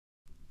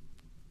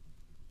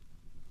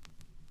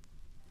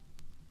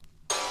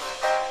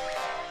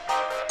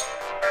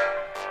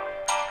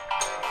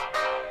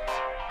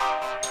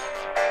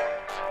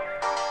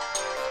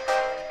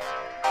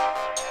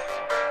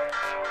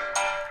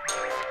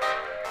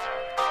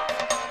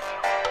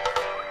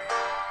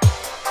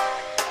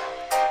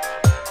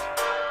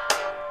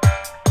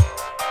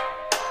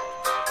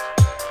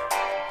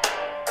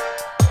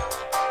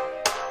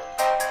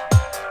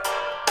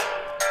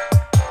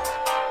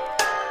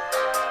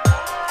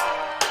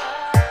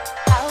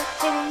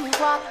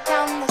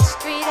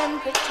street and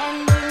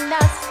pretending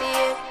not see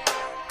it.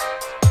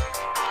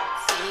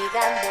 See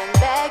them then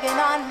begging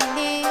on their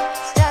knees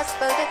just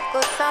for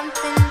little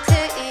something to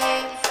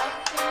eat.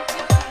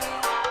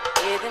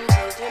 Hear them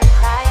children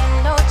crying,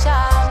 no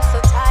job, so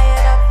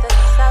tired of the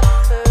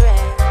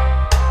suffering.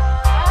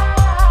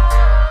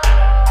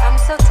 I'm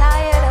so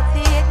tired of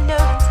the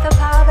ignorance, the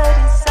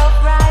poverty,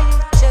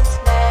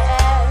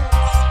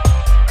 self-righteousness.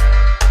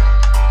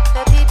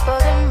 The people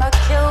them might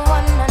kill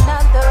one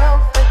another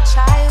over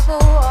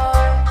tribal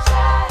wars.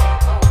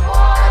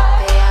 But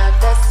they have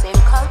the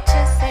same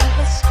culture, same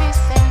history,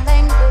 same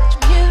language,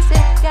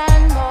 music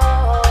and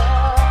more.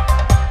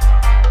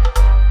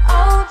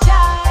 Oh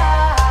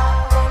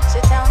Jah, won't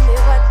you tell me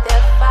what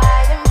they're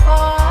fighting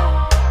for?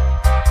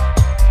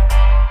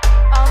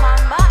 Oh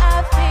Mama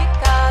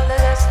Africa,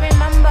 let us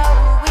remember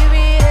who we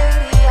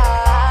really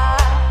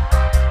are.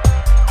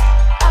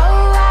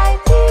 Oh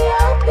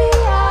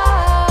Ethiopia,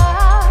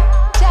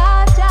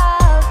 Jah Jah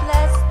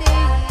bless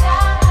thee.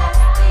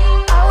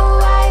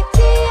 Oh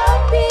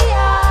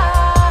Ethiopia,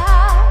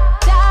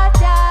 Jah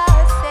Jah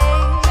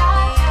save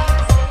thee.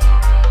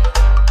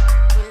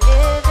 We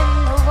live in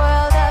a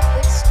world of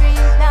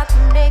extremes,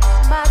 nothing makes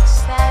much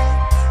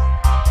sense.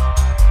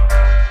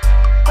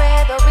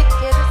 Where the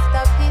wickedest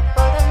of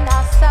people do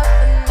not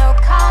suffer no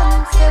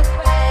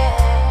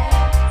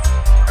consequence.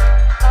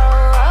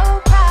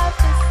 Oh,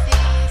 prophecy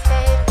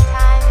say the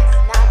time is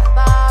not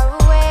far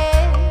away.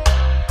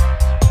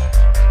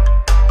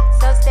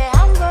 So say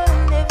I'm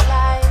gonna live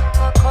life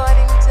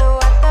according to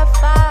what the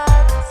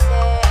Father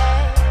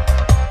said.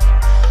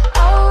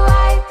 Oh,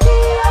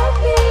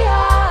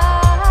 Ethiopia,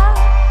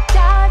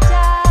 Jah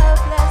Jah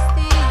bless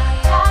thee.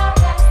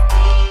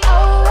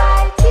 Oh,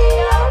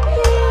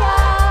 Ethiopia,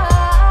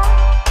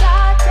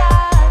 Jah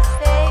Jah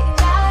save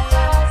thee.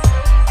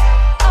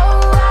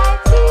 Oh,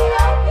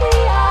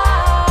 Ethiopia,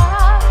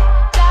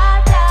 Jah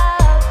Jah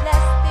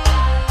bless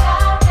thee.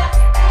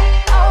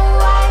 Oh,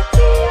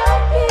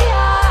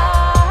 Ethiopia,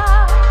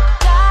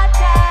 Jah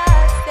Jah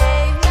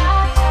save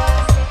thee.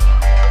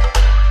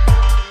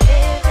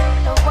 Live in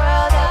a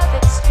world of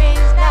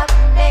extremes,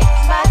 nothing makes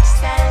much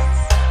sense.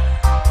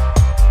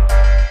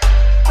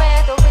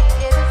 Where the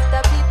wickedest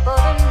of people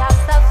do not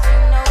suffer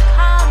no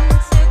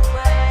consequence.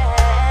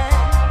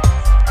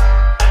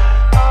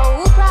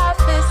 Oh,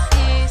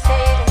 prophecy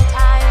say the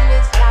time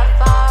is not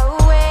far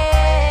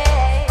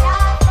away.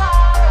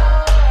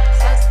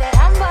 So say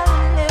I'm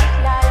gonna live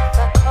life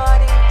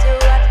according to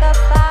what the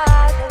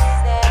Father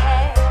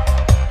said.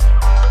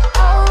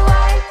 Oh,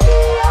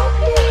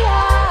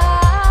 Ethiopia,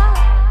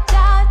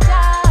 Jah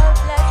Jah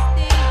bless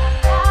thee.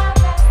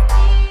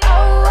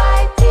 Oh,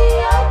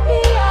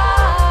 Ethiopia,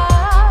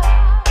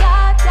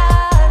 Jah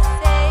Jah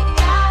save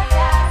thee.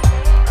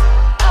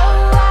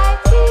 Oh,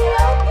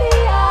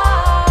 Ethiopia,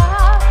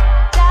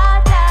 Jah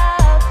Jah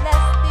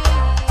bless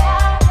thee.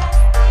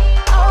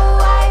 Oh,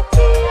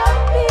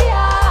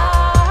 Ethiopia,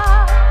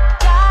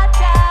 Jah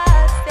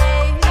Jah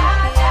save thee.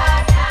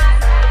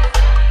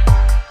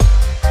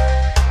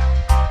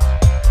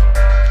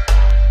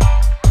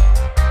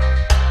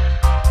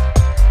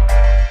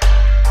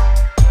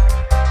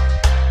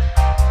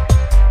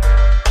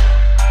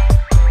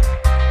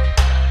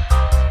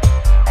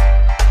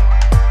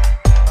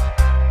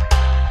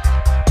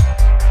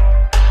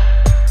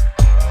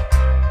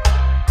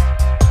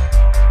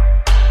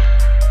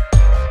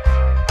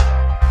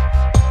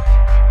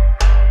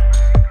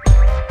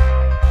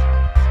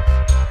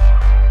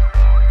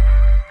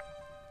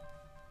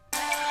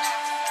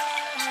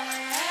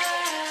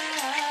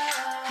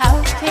 How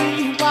can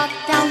you walk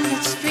down the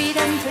street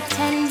and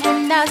pretend you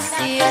not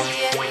see it?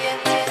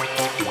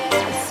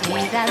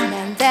 See that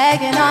man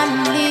begging on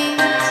his knees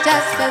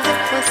just cause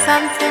it was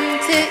something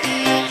to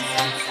eat.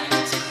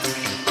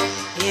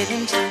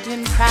 Hearing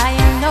children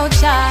crying, no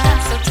job,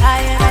 so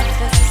tired of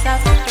the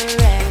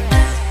suffering.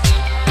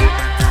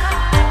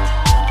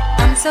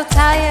 I'm so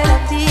tired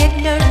of the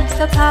ignorance,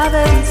 the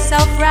poverty,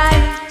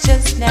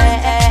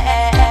 self-righteousness.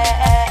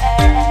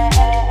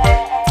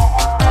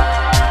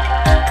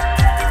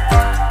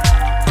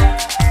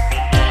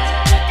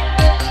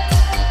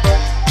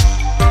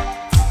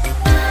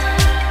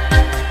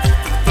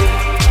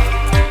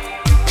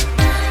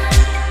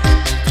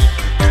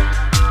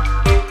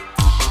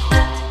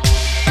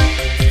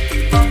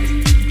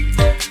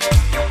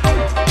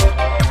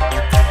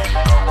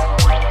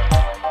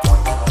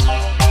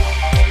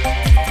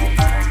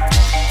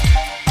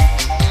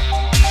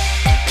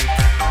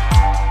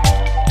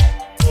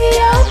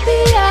 Yeah.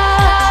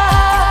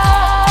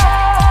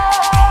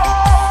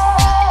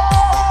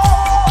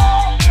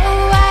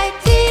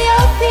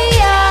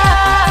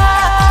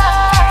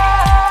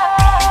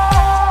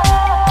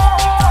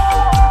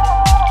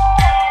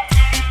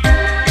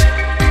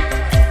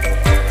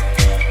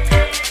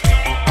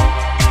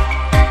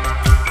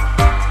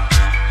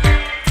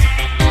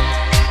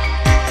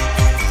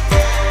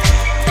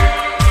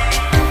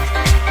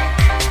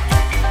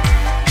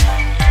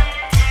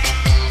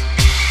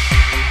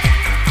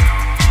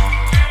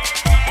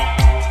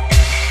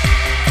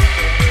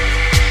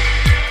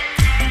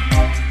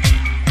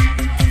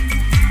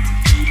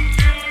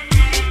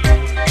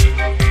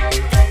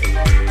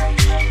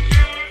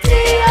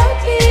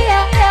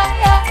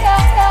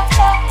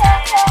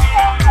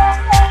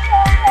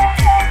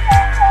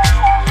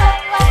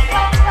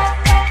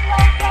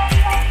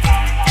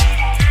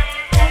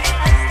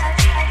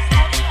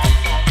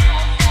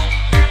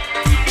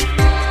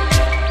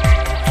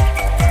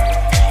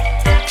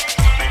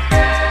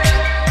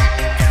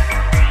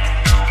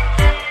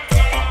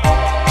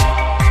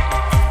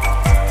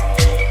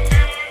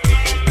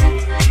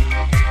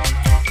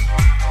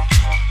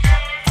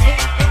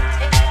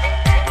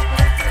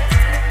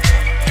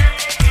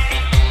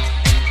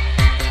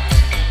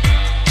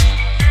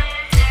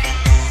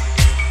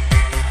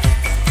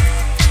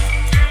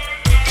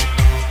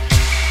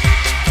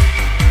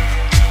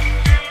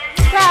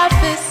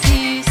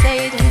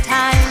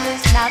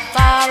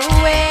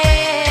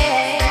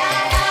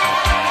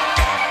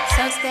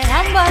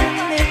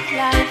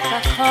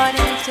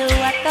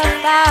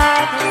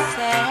 are the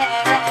same.